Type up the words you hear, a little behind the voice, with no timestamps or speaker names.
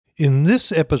In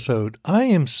this episode, I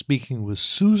am speaking with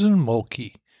Susan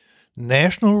Molke,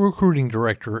 National Recruiting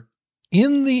Director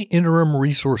in the Interim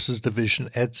Resources Division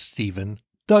at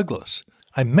StevenDouglas.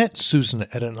 I met Susan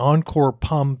at an Encore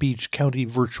Palm Beach County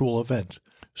virtual event.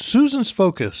 Susan's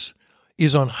focus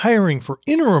is on hiring for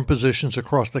interim positions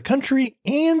across the country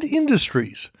and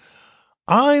industries.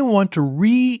 I want to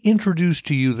reintroduce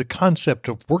to you the concept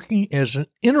of working as an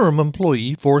interim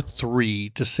employee for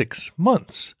 3 to 6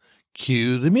 months.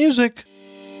 Cue the music.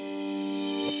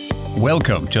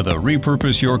 Welcome to the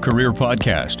Repurpose Your Career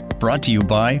podcast, brought to you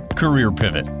by Career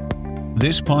Pivot.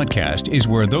 This podcast is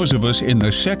where those of us in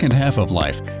the second half of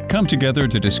life come together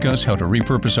to discuss how to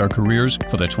repurpose our careers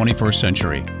for the 21st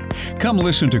century. Come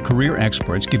listen to career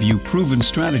experts give you proven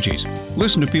strategies.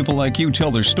 Listen to people like you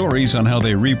tell their stories on how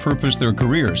they repurpose their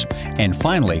careers. And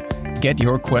finally, get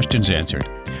your questions answered.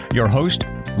 Your host,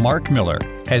 Mark Miller,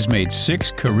 has made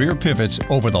 6 career pivots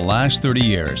over the last 30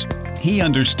 years. He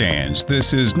understands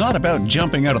this is not about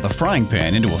jumping out of the frying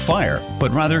pan into a fire,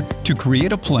 but rather to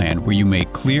create a plan where you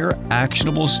make clear,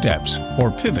 actionable steps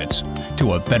or pivots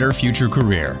to a better future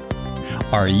career.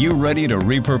 Are you ready to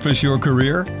repurpose your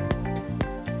career?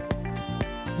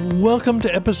 Welcome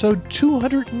to episode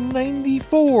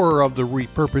 294 of the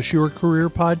Repurpose Your Career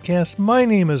podcast. My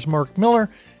name is Mark Miller,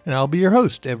 and I'll be your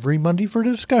host every Monday for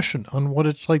discussion on what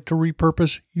it's like to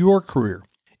repurpose your career.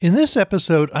 In this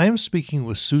episode, I am speaking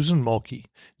with Susan Molke,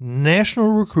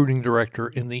 National Recruiting Director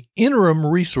in the Interim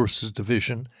Resources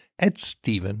Division at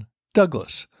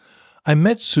StevenDouglas. I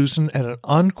met Susan at an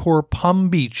Encore Palm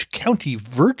Beach County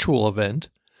virtual event.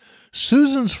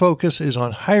 Susan's focus is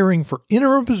on hiring for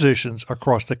interim positions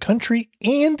across the country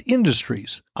and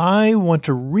industries. I want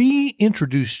to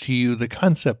reintroduce to you the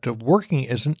concept of working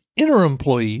as an interim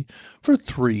employee for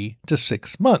 3 to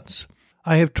 6 months.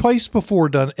 I have twice before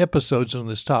done episodes on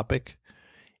this topic.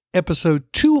 Episode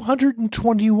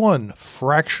 221,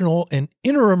 Fractional and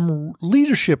Interim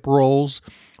Leadership Roles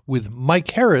with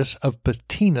Mike Harris of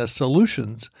Patina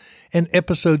Solutions, and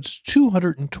episodes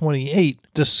 228,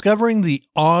 Discovering the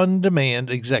On-Demand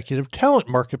Executive Talent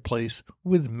Marketplace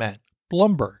with Matt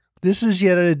Blumberg. This is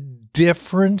yet a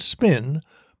different spin,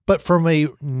 but from a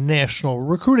national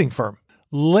recruiting firm.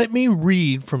 Let me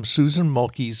read from Susan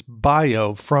Molke's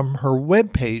bio from her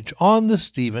webpage on the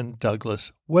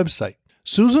StevenDouglas website.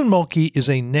 Susan Molke is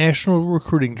a National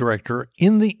Recruiting Director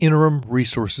in the Interim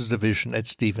Resources Division at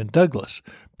StevenDouglas,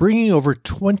 bringing over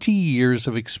 20 years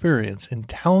of experience in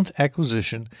talent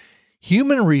acquisition,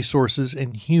 human resources,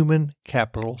 and human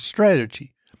capital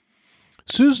strategy.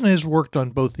 Susan has worked on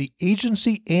both the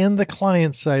agency and the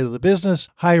client side of the business,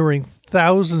 hiring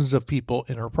thousands of people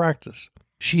in her practice.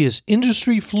 She is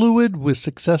industry fluid with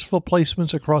successful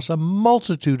placements across a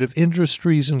multitude of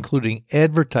industries, including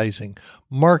advertising,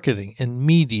 marketing and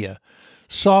media,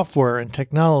 software and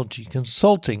technology,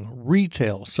 consulting,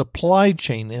 retail, supply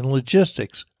chain and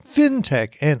logistics,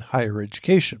 Fintech, and higher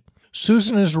education.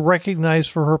 Susan is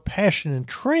recognized for her passion in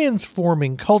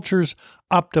transforming cultures,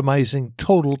 optimizing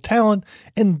total talent,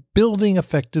 and building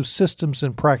effective systems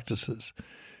and practices.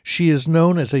 She is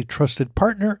known as a trusted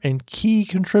partner and key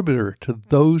contributor to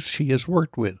those she has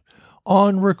worked with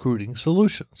on recruiting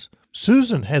solutions.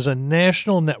 Susan has a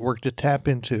national network to tap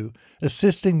into,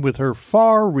 assisting with her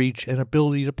far reach and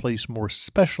ability to place more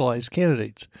specialized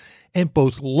candidates, and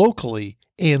both locally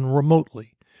and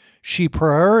remotely. She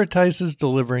prioritizes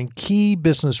delivering key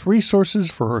business resources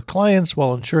for her clients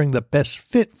while ensuring the best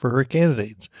fit for her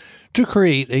candidates to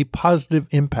create a positive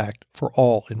impact for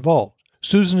all involved.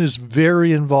 Susan is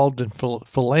very involved in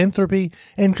philanthropy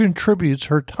and contributes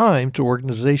her time to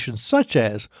organizations such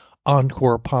as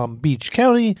Encore Palm Beach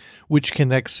County, which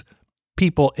connects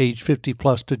people age 50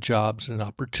 plus to jobs and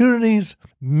opportunities,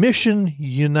 Mission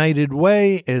United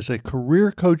Way as a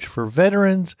career coach for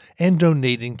veterans, and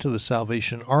donating to the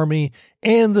Salvation Army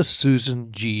and the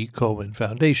Susan G. Komen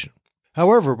Foundation.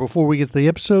 However, before we get to the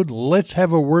episode, let's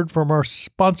have a word from our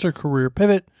sponsor, Career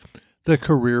Pivot. The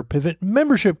Career Pivot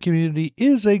membership community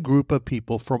is a group of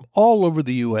people from all over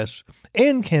the U.S.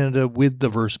 and Canada with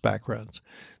diverse backgrounds.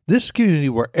 This community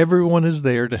where everyone is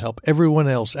there to help everyone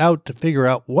else out to figure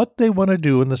out what they want to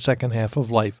do in the second half of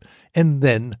life and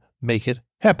then make it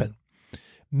happen.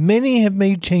 Many have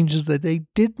made changes that they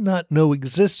did not know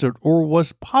existed or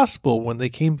was possible when they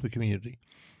came to the community.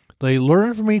 They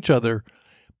learned from each other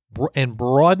and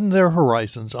broadened their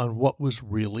horizons on what was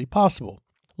really possible.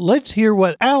 Let's hear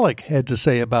what Alec had to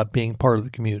say about being part of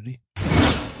the community.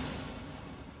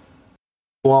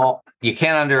 Well, you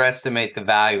can't underestimate the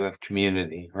value of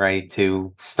community, right?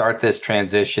 To start this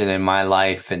transition in my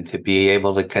life and to be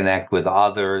able to connect with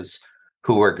others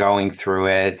who were going through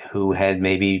it, who had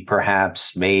maybe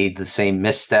perhaps made the same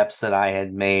missteps that I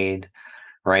had made,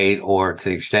 right? Or to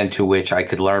the extent to which I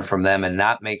could learn from them and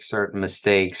not make certain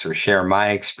mistakes or share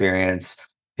my experience.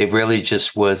 It really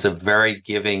just was a very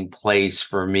giving place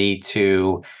for me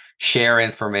to share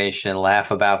information, laugh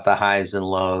about the highs and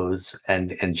lows,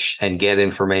 and get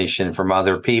information from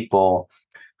other people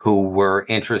who were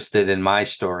interested in my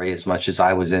story as much as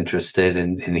I was interested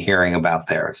in hearing about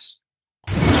theirs.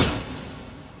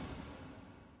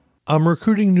 I'm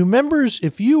recruiting new members.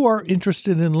 If you are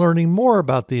interested in learning more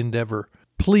about the endeavor,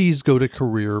 please go to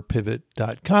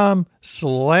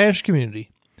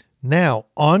careerpivot.com/community. Now,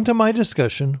 on to my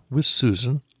discussion with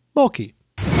Susan Molke.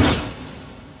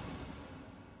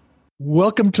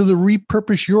 Welcome to the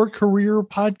Repurpose Your Career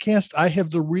podcast. I have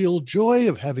the real joy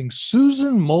of having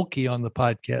Susan Molke on the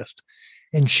podcast,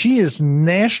 and she is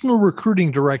National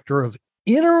Recruiting Director of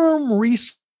Interim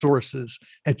Resources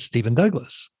at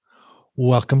StevenDouglas.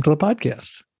 Welcome to the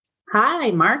podcast.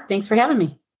 Hi, Mark. Thanks for having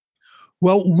me.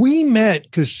 Well, we met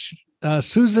because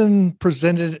Susan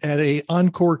presented at a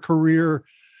Encore Career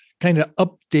kind of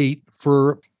update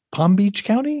for Palm Beach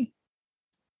County,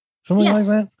 something like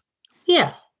that.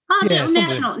 Yeah.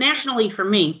 Nationally for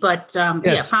me, but Palm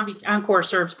Beach, Encore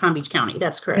serves Palm Beach County.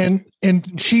 That's correct.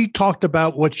 And she talked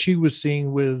about what she was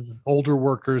seeing with older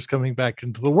workers coming back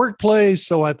into the workplace.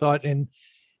 So I thought,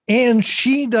 and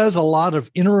she does a lot of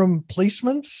interim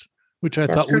placements, which I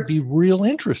thought would be real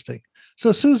interesting.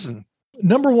 So Susan,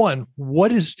 number one,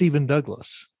 what is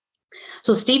StevenDouglas?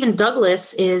 So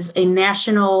StevenDouglas is a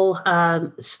national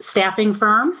staffing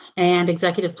firm and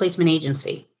executive placement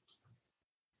agency.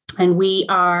 And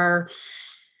we're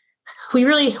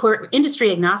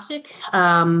industry agnostic,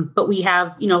 but we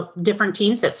have, different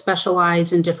teams that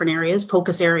specialize in different areas,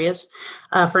 focus areas.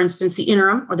 For instance, the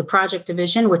interim or the project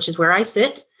division, which is where I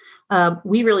sit,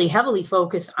 we really heavily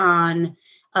focus on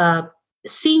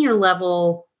senior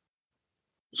level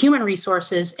human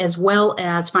resources as well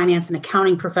as finance and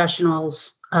accounting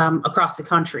professionals across the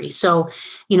country. So,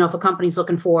 if a company's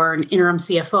looking for an interim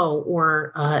CFO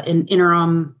or an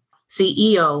interim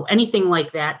CEO, anything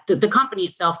like that, the company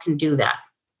itself can do that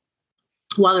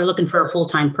while they're looking for a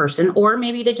full-time person, or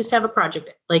maybe they just have a project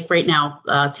like right now,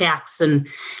 tax and,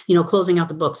 closing out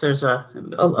the books. There's a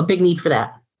big need for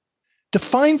that.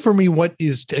 Define for me what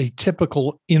is a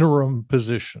typical interim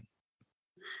position.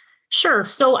 Sure.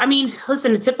 So,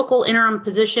 listen, a typical interim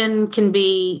position can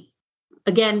be,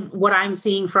 again, what I'm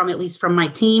seeing at least from my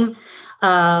team,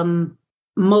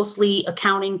 mostly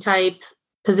accounting type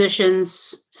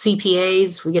positions,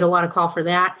 CPAs. We get a lot of call for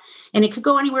that. And it could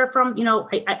go anywhere from,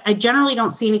 I generally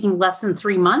don't see anything less than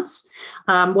 3 months.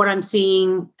 What I'm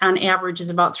seeing on average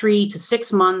is about 3 to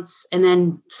 6 months. And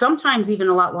then sometimes even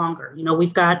a lot longer.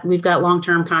 We've got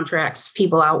long-term contracts,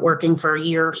 people out working for a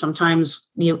year, sometimes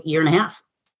year and a half.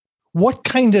 What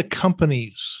kind of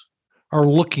companies are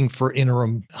looking for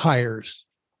interim hires?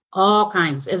 All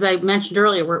kinds. As I mentioned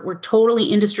earlier, we're totally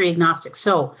industry agnostic.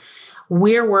 So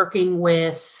we're working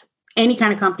with any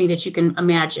kind of company that you can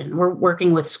imagine. We're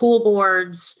working with school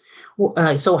boards,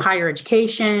 so higher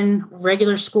education,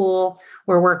 regular school.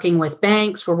 We're working with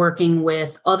banks. We're working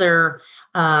with other,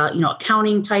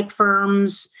 accounting type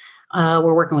firms.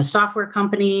 We're working with software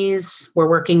companies. We're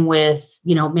working with,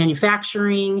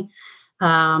 manufacturing,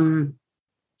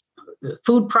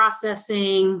 food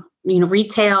processing,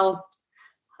 retail,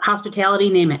 hospitality,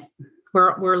 name it.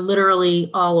 We're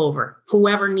literally all over.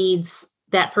 Whoever needs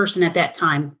that person at that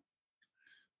time.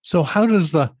 So how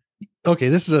does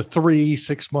this is a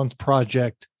 3-6 month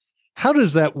project. How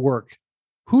does that work?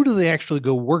 Who do they actually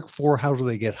go work for? How do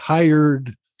they get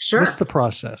hired? Sure. What's the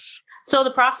process? So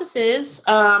the process is,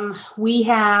 we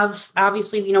have,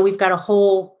 obviously, we've got a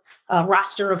whole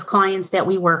roster of clients that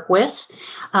we work with.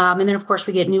 And then, of course,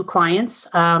 we get new clients.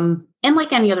 And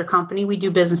like any other company, we do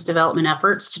business development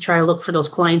efforts to try to look for those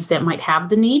clients that might have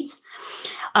the needs.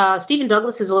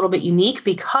 StevenDouglas is a little bit unique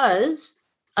because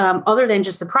other than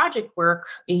just the project work,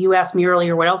 you asked me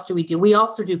earlier, what else do we do? We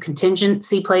also do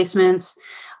contingency placements.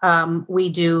 We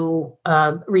do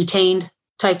retained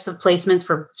types of placements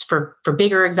for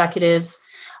bigger executives.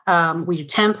 We do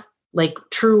temp, like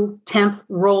true temp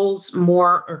roles,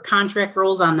 more or contract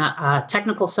roles on the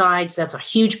technical side. So that's a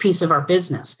huge piece of our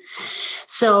business.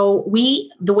 So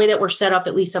the way that we're set up,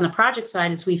 at least on the project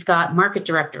side, is we've got market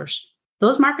directors.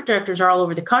 Those market directors are all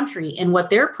over the country. And what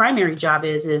their primary job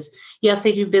is yes,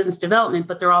 they do business development,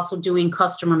 but they're also doing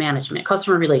customer management,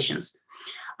 customer relations.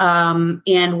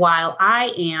 And while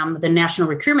I am the national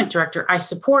recruitment director, I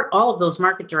support all of those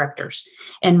market directors.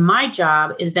 And my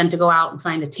job is then to go out and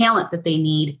find the talent that they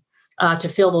need to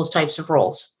fill those types of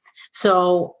roles.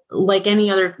 So like any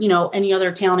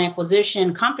other talent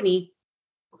acquisition company,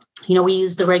 we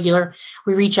use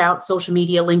we reach out, social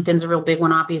media, LinkedIn's a real big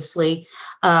one, obviously.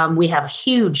 We have a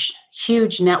huge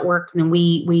network, and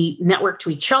we network to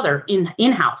each other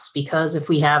in-house, because if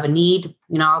we have a need,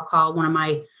 I'll call one of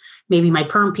my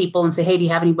perm people and say, hey, do you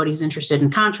have anybody who's interested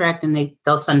in contract? And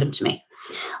they'll send them to me.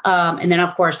 And then,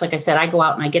 of course, like I said, I go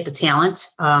out and I get the talent.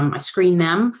 I screen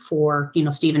them for,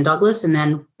 StevenDouglas. And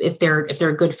then if they're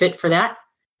a good fit for that,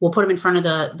 we'll put them in front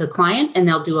of the client, and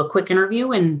they'll do a quick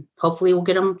interview, and hopefully we'll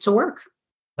get them to work.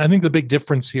 I think the big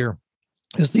difference here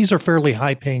is these are fairly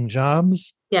high paying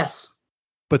jobs. Yes.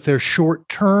 But they're short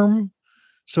term.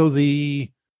 So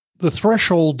the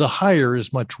threshold to hire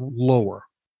is much lower.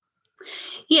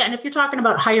 Yeah. And if you're talking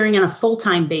about hiring on a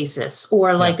full-time basis,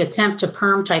 or like a temp to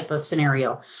perm type of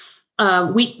scenario,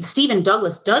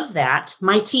 StevenDouglas does that.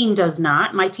 My team does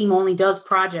not. My team only does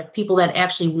project people that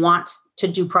actually want to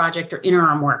do project or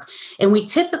interim work. And we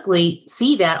typically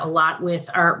see that a lot with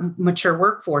our mature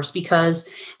workforce, because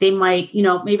they might,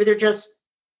 maybe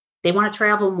they want to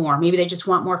travel more. Maybe they just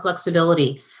want more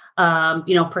flexibility.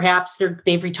 Perhaps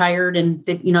they've retired and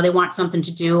they want something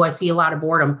to do. I see a lot of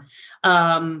boredom.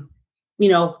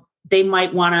 They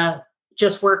might want to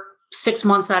just work 6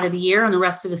 months out of the year, and the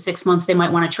rest of the 6 months they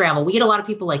might want to travel. We get a lot of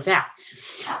people like that.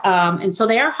 And so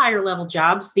they are higher level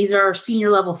jobs. These are senior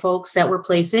level folks that we're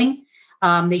placing.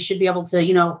 They should be able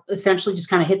to, essentially just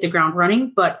kind of hit the ground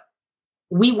running, but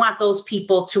we want those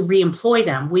people to reemploy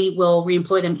them. We will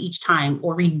reemploy them each time,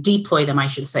 or redeploy them, I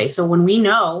should say. So when we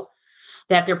know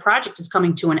that their project is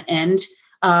coming to an end,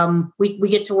 we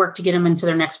get to work to get them into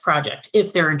their next project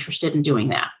if they're interested in doing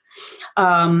that.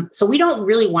 So we don't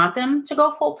really want them to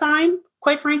go full time,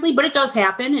 quite frankly, but it does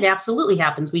happen. It absolutely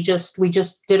happens. We just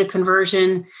did a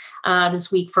conversion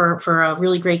this week for a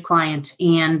really great client,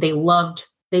 and they loved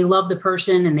the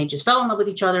person, and they just fell in love with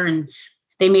each other, and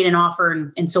they made an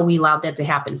offer. And so we allowed that to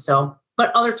happen. So,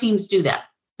 but other teams do that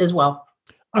as well.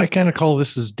 I kind of call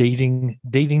this as dating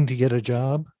to get a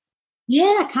job.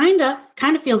 Yeah, kind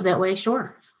of feels that way.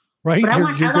 Sure. Right. But I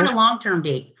want a long-term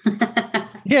date.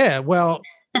 Yeah. Well,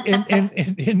 and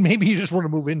maybe you just want to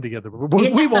move in together, but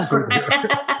we won't go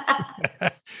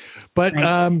there. But,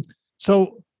 right.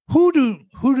 So who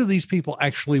do these people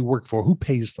actually work for? Who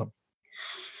pays them?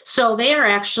 So they are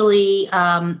actually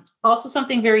also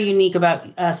something very unique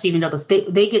about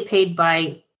StevenDouglas. They get paid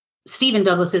by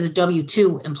StevenDouglas as a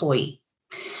W-2 employee.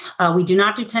 We do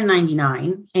not do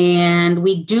 1099, and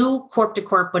we do corp to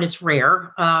corp, but it's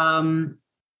rare.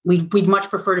 We'd much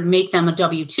prefer to make them a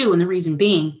W-2, and the reason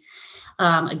being,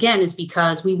 again, is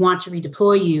because we want to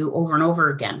redeploy you over and over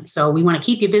again. So we want to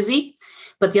keep you busy.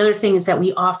 But the other thing is that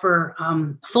we offer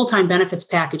full-time benefits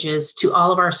packages to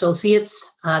all of our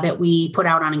associates that we put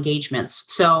out on engagements.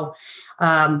 So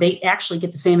they actually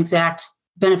get the same exact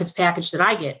benefits package that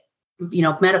I get,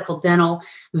 medical, dental,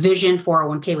 vision,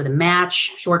 401k with a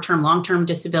match, short-term, long-term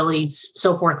disabilities,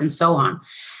 so forth and so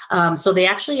on. So they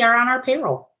actually are on our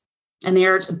payroll, and they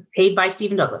are paid by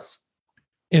StevenDouglas.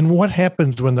 And what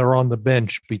happens when they're on the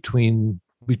bench between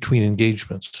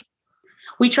engagements?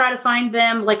 We try to find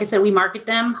them. Like I said, we market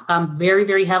them very,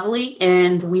 very heavily,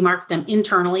 and we market them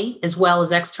internally as well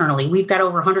as externally. We've got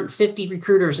over 150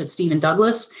 recruiters at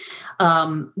StevenDouglas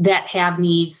that have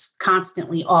needs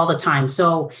constantly all the time.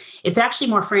 So it's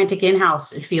actually more frantic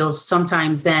in-house, it feels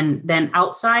sometimes, than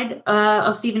outside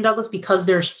of StevenDouglas, because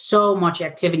there's so much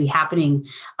activity happening,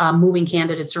 moving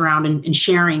candidates around and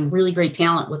sharing really great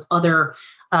talent with other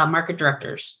market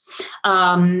directors.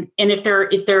 And if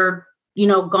they're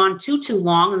gone too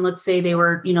long, and let's say they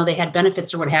were, they had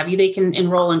benefits or what have you, they can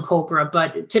enroll in Cobra.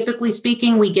 But typically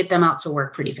speaking, we get them out to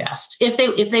work pretty fast if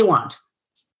they want.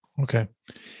 Okay.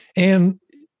 And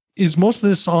is most of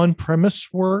this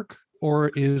on-premise work,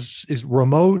 or is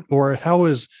remote, or how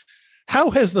has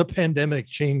the pandemic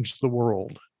changed the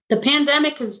world? The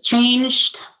pandemic has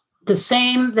changed the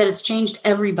same that it's changed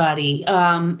everybody.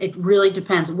 It really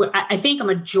depends. I think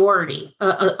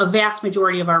a vast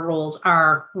majority of our roles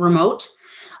are remote,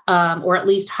 or at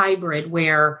least hybrid,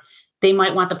 where they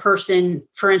might want the person,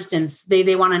 for instance,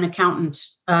 they want an accountant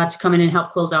to come in and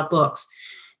help close out books.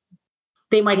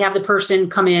 They might have the person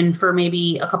come in for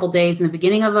maybe a couple days in the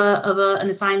beginning of an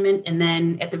assignment, and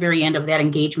then at the very end of that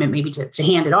engagement, maybe to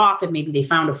hand it off, and maybe they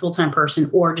found a full-time person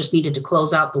or just needed to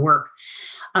close out the work.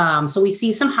 So we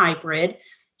see some hybrid.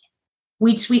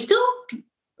 We still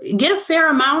get a fair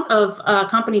amount of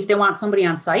companies that want somebody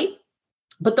on site,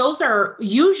 but those are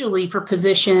usually for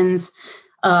positions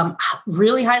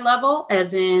really high level,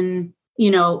 as in,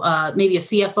 maybe a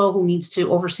CFO who needs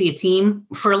to oversee a team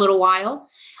for a little while.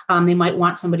 They might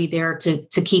want somebody there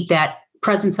to keep that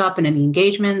presence up and in the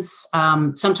engagements.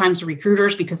 Sometimes the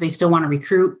recruiters, because they still want to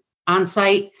recruit on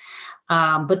site.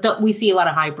 But we see a lot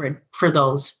of hybrid for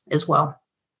those as well.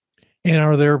 And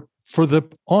are there, for the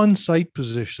on-site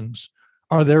positions,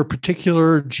 are there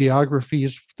particular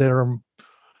geographies that are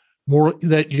more,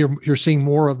 that you're seeing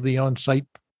more of the on-site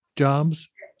jobs?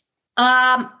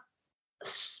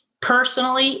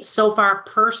 Personally,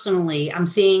 I'm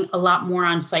seeing a lot more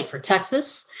on-site for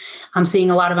Texas. I'm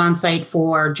seeing a lot of on-site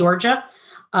for Georgia,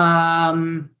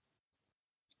 some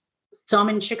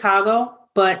in Chicago,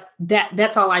 but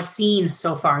that's all I've seen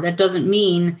so far. That doesn't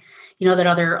mean, that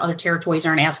other territories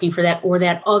aren't asking for that, or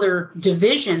that other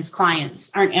divisions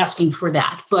clients aren't asking for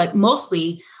that. But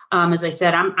mostly, as I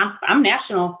said, I'm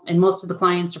national, and most of the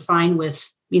clients are fine with,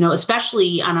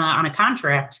 especially on a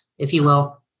contract, if you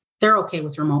will. They're okay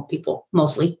with remote people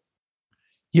mostly.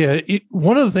 Yeah.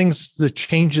 One of the things, the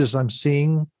changes I'm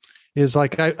seeing is,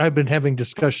 like, I've been having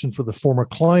discussions with a former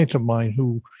client of mine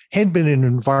who had been in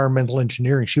environmental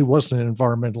engineering. She wasn't an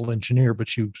environmental engineer, but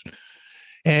she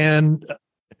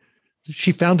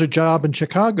found a job in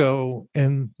Chicago,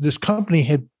 and this company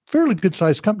had, fairly good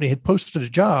sized company, had posted a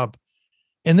job,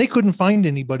 and they couldn't find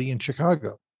anybody in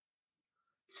Chicago.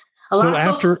 A lot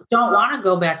of folks don't want to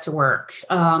go back to work.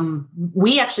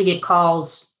 We actually get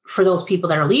calls for those people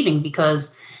that are leaving,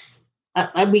 because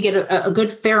we get a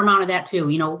good fair amount of that too.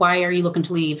 Why are you looking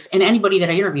to leave? And anybody that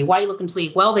I interview, why are you looking to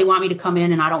leave? Well, they want me to come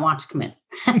in and I don't want to come in.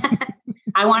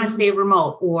 I want to stay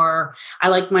remote, or I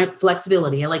like my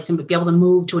flexibility. I like to be able to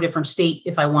move to a different state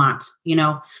if I want,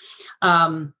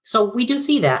 so we do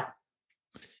see that.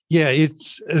 Yeah.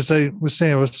 It's, as I was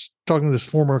saying, I was talking to this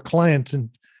former client, and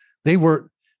they were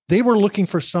looking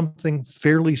for something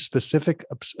fairly specific,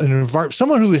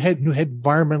 someone who had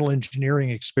environmental engineering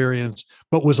experience,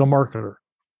 but was a marketer.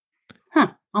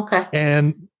 Okay.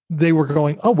 And they were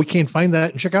going, oh, we can't find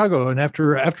that in Chicago. And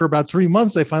after about 3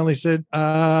 months, they finally said,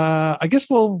 I guess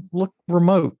we'll look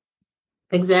remote.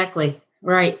 Exactly.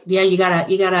 Right. Yeah. You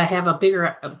gotta have a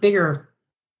bigger,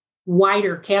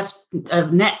 wider cast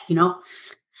of net,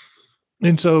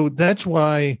 And so that's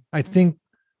why I think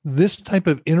this type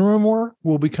of interim work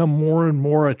will become more and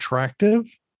more attractive,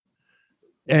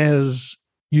 as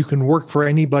you can work for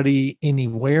anybody,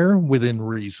 anywhere, within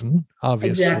reason,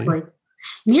 obviously. Exactly.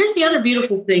 And here's the other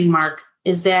beautiful thing, Mark,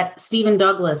 is that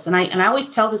StevenDouglas, and I always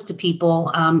tell this to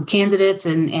people, candidates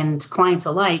and clients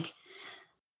alike,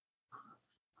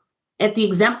 at the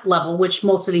exempt level, which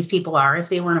most of these people are, if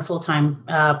they were in a full-time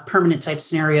permanent type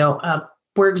scenario,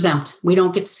 we're exempt. We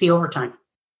don't get to see overtime.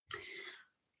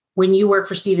 When you work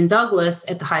for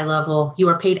StevenDouglas at the high level, you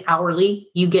are paid hourly.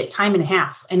 You get time and a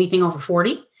half, anything over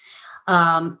 40.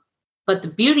 But the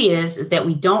beauty is that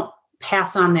we don't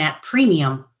pass on that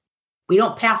premium. We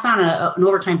don't pass on an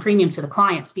overtime premium to the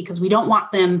clients, because we don't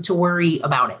want them to worry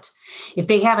about it. If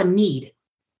they have a need,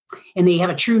 and they have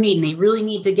a true need, and they really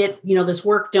need to get, this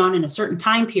work done in a certain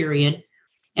time period,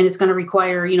 and it's going to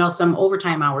require, some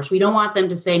overtime hours, we don't want them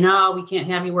to say, no, we can't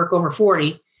have you work over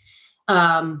 40.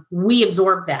 We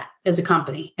absorb that as a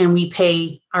company, and we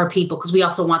pay our people, because we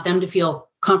also want them to feel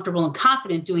comfortable and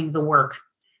confident doing the work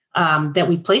that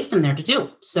we've placed them there to do.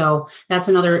 So that's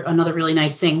another really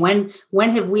nice thing. When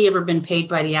have we ever been paid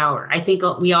by the hour? I think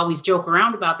we always joke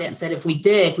around about that and said, if we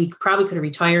did, we probably could have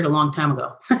retired a long time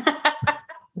ago.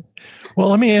 Well,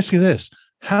 let me ask you this.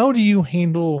 How do you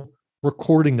handle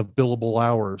recording of billable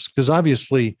hours? Because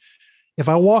obviously, if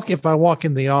I walk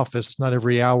in the office, not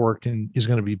every hour is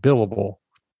going to be billable.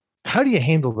 How do you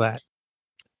handle that?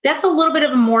 That's a little bit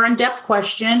of a more in-depth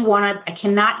question. One I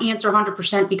cannot answer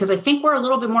 100%, because I think we're a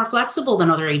little bit more flexible than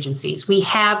other agencies.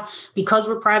 Because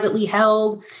we're privately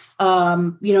held, we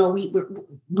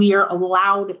are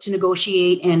allowed to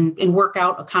negotiate and work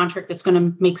out a contract that's going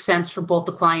to make sense for both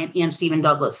the client and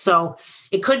StevenDouglas. So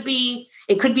it could be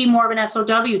more of an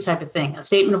SOW type of thing, a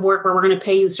statement of work where we're going to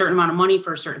pay you a certain amount of money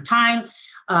for a certain time.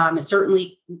 It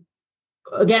certainly,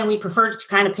 again, we prefer to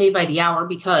kind of pay by the hour,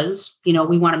 because,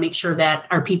 we want to make sure that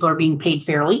our people are being paid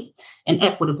fairly and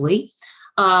equitably.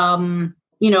 And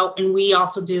we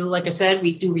also do, like I said,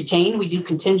 we do retain, we do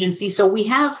contingency. So we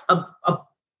have a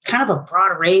kind of a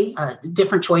broad array of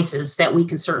different choices that we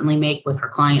can certainly make with our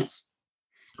clients.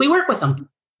 We work with them.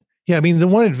 Yeah. I mean, the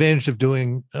one advantage of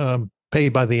doing pay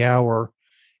by the hour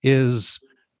is,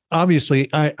 obviously,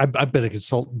 I've been a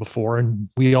consultant before, and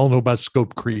we all know about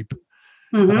scope creep.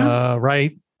 Mm-hmm.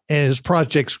 Right. As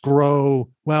projects grow,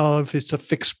 well, if it's a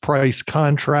fixed price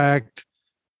contract,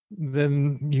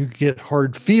 then you get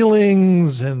hard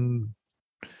feelings. And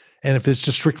if it's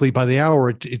just strictly by the hour,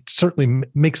 it certainly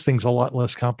makes things a lot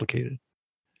less complicated.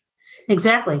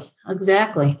 Exactly.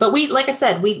 But like I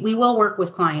said, we will work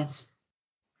with clients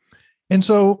And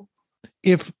so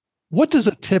what does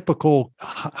a typical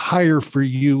hire for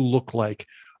you look like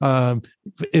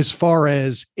as far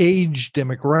as age,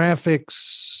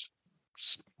 demographics,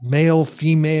 male,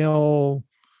 female?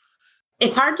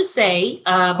 It's hard to say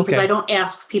because I don't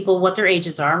ask people what their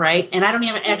ages are, right? And I don't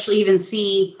even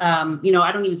see, I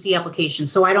don't even see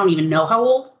applications. So I don't even know how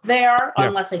old they are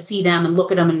unless I see them and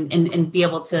look at them and be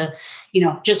able to,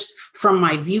 just from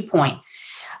my viewpoint.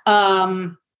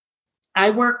 I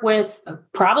work with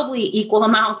probably equal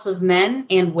amounts of men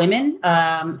and women.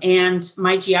 And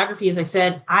my geography, as I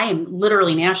said, I am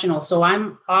literally national. So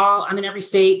I'm in every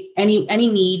state, any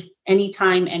need,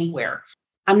 anytime, anywhere.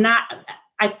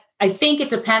 I think it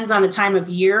depends on the time of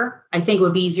year. I think it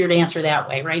would be easier to answer that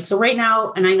way, right? So right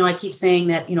now, and I know I keep saying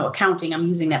that, accounting, I'm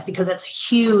using that because that's a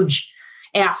huge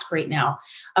ask right now.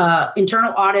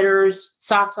 Internal auditors,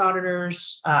 SOX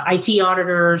auditors, IT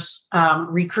auditors,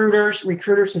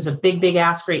 recruiters is a big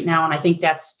ask right now. And I think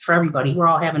that's for everybody. We're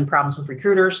all having problems with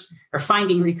recruiters or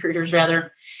finding recruiters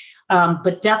rather.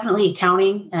 But definitely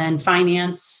accounting and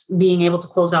finance, being able to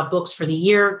close out books for the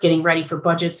year, getting ready for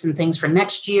budgets and things for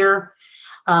next year.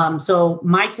 So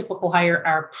my typical hire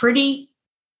are pretty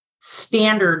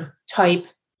standard type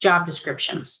job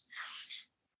descriptions.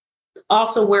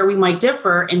 Also, where we might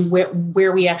differ and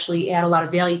where we actually add a lot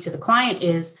of value to the client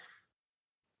is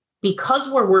because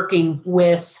we're working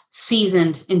with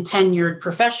seasoned and tenured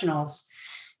professionals,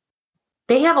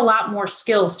 they have a lot more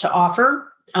skills to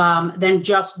offer than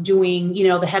just doing,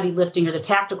 the heavy lifting or the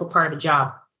tactical part of the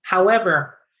job.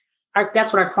 However,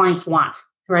 that's what our clients want,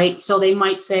 right? So they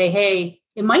might say, hey,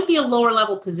 it might be a lower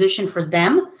level position for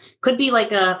them. Could be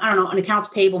like an accounts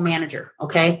payable manager.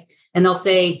 Okay. And they'll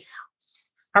say,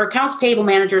 our accounts payable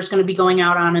manager is going to be going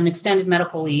out on an extended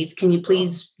medical leave. Can you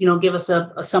please, give us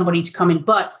somebody to come in?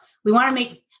 But we want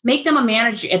to make them a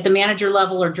manager at the manager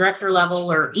level or director level,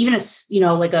 or even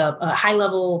a high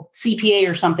level CPA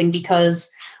or something, because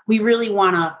we really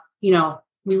want to,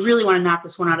 knock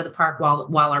this one out of the park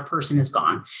while our person is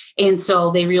gone. And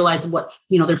so they realize what,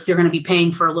 they're going to be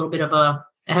paying for a little bit of a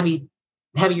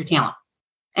heavier talent.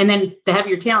 And then the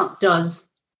heavier talent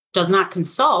does not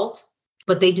consult,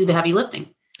 but they do the heavy lifting.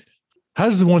 How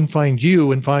does one find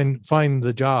you and find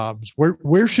the jobs?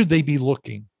 Where should they be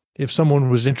looking if someone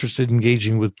was interested in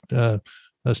engaging with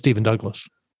StevenDouglas?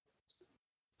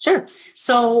 Sure.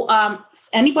 So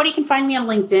anybody can find me on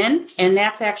LinkedIn, and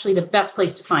that's actually the best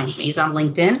place to find me is on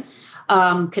LinkedIn.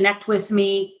 Connect with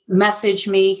me, message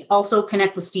me, also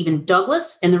connect with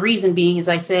StevenDouglas. And the reason being is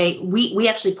I say we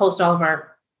actually post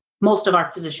most of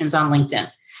our positions on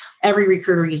LinkedIn. Every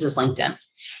recruiter uses LinkedIn.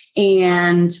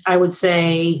 And I would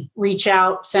say, reach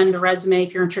out, send a resume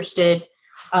if you're interested.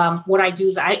 What I do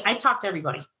is I talk to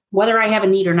everybody, whether I have a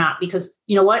need or not, because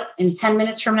you know what, in 10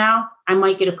 minutes from now, I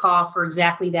might get a call for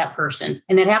exactly that person.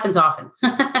 And that happens often,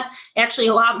 actually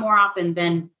a lot more often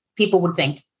than people would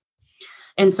think.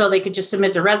 And so they could just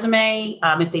submit their resume.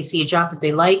 If they see a job that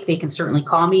they like, they can certainly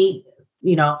call me,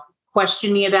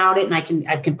 question me about it, and I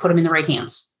can put them in the right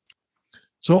hands.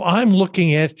 So I'm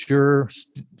looking at the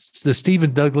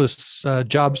StevenDouglas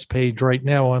jobs page right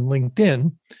now on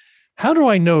LinkedIn.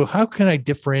 How can I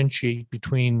differentiate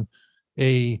between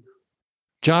a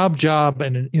job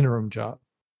and an interim job?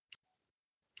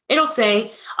 It'll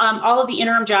say all of the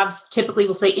interim jobs typically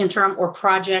will say interim or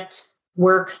project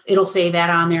work. It'll say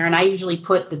that on there. And I usually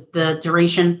put the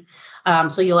duration.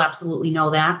 So you'll absolutely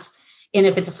know that. And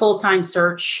if it's a full-time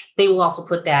search, they will also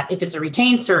put that. If it's a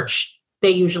retained search, they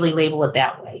usually label it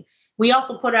that way. We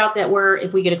also put out that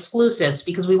if we get exclusives,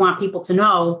 because we want people to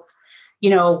know,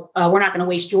 we're not going to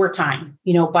waste your time,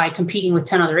 by competing with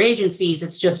 10 other agencies.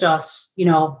 It's just us,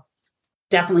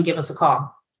 definitely give us a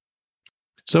call.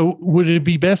 So would it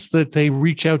be best that they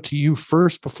reach out to you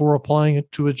first before applying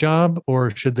to a job, or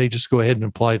should they just go ahead and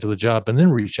apply to the job and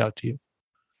then reach out to you?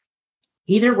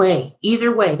 Either way,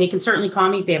 they can certainly call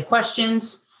me if they have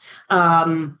questions.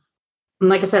 And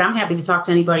like I said, I'm happy to talk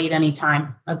to anybody at any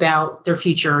time about their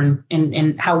future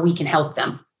and how we can help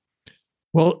them.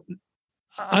 Well,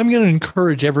 I'm going to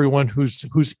encourage everyone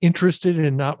who's interested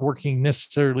in not working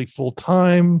necessarily full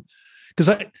time, because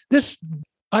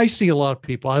I see a lot of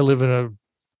people. I live in a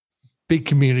big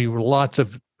community with lots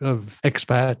of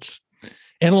expats,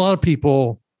 and a lot of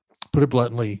people, put it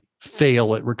bluntly,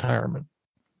 fail at retirement.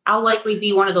 I'll likely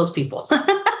be one of those people.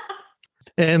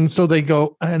 And so they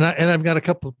go, and I've got a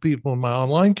couple of people in my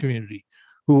online community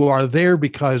who are there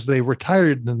because they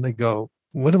retired, and then they go,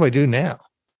 what do I do now?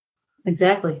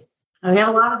 Exactly. I have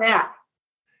a lot of that.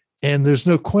 And there's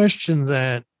no question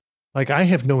that, like, I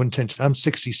have no intention. I'm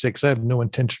 66. I have no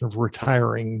intention of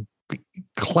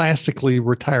classically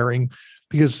retiring,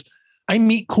 because I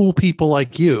meet cool people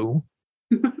like you.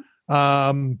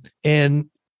 And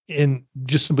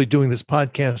just simply doing this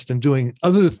podcast and doing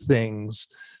other things,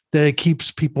 that it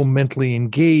keeps people mentally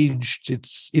engaged.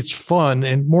 It's fun.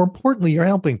 And more importantly, you're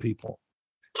helping people.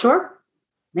 Sure.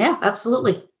 Yeah,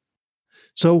 absolutely.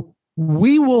 So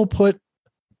we'll put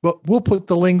the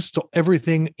links to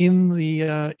everything in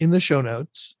the show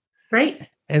notes. Great.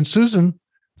 And Susan,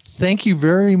 thank you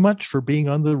very much for being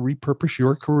on the Repurpose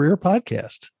Your Career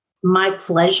podcast. My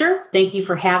pleasure. Thank you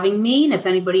for having me. And if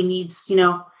anybody needs,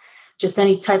 just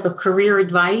any type of career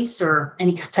advice or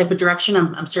any type of direction,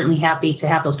 I'm certainly happy to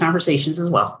have those conversations as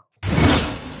well.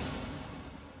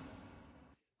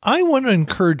 I want to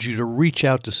encourage you to reach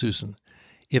out to Susan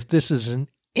if this is in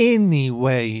any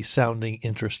way sounding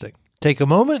interesting. Take a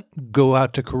moment, go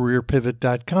out to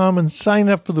careerpivot.com and sign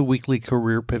up for the weekly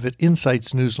Career Pivot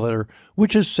Insights newsletter,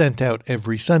 which is sent out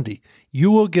every Sunday.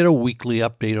 You will get a weekly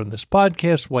update on this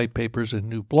podcast, white papers, and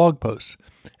new blog posts.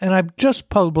 And I've just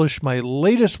published my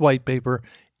latest white paper,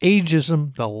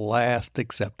 Ageism, the Last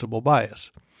Acceptable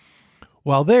Bias.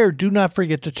 While there, do not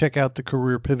forget to check out the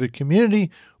Career Pivot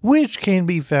community, which can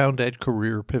be found at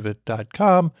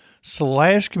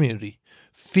careerpivot.com/community.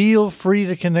 Feel free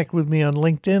to connect with me on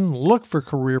LinkedIn. Look for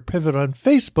Career Pivot on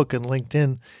Facebook and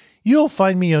LinkedIn. You'll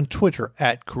find me on Twitter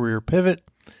at Career Pivot.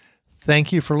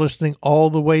 Thank you for listening all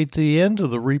the way to the end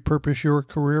of the Repurpose Your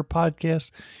Career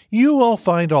podcast. You will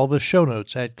find all the show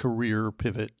notes at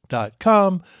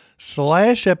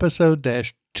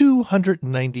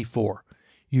careerpivot.com/episode-294.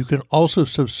 You can also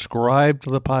subscribe to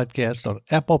the podcast on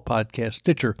Apple Podcasts,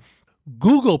 Stitcher,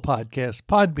 Google Podcasts,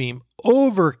 Podbeam,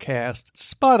 Overcast,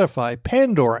 Spotify,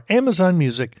 Pandora, Amazon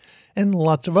Music, and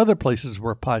lots of other places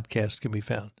where podcasts can be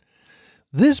found.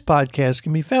 This podcast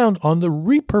can be found on the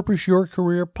Repurpose Your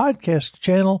Career podcast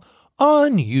channel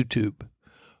on YouTube.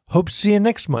 Hope to see you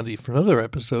next Monday for another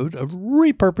episode of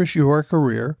Repurpose Your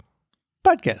Career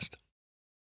podcast.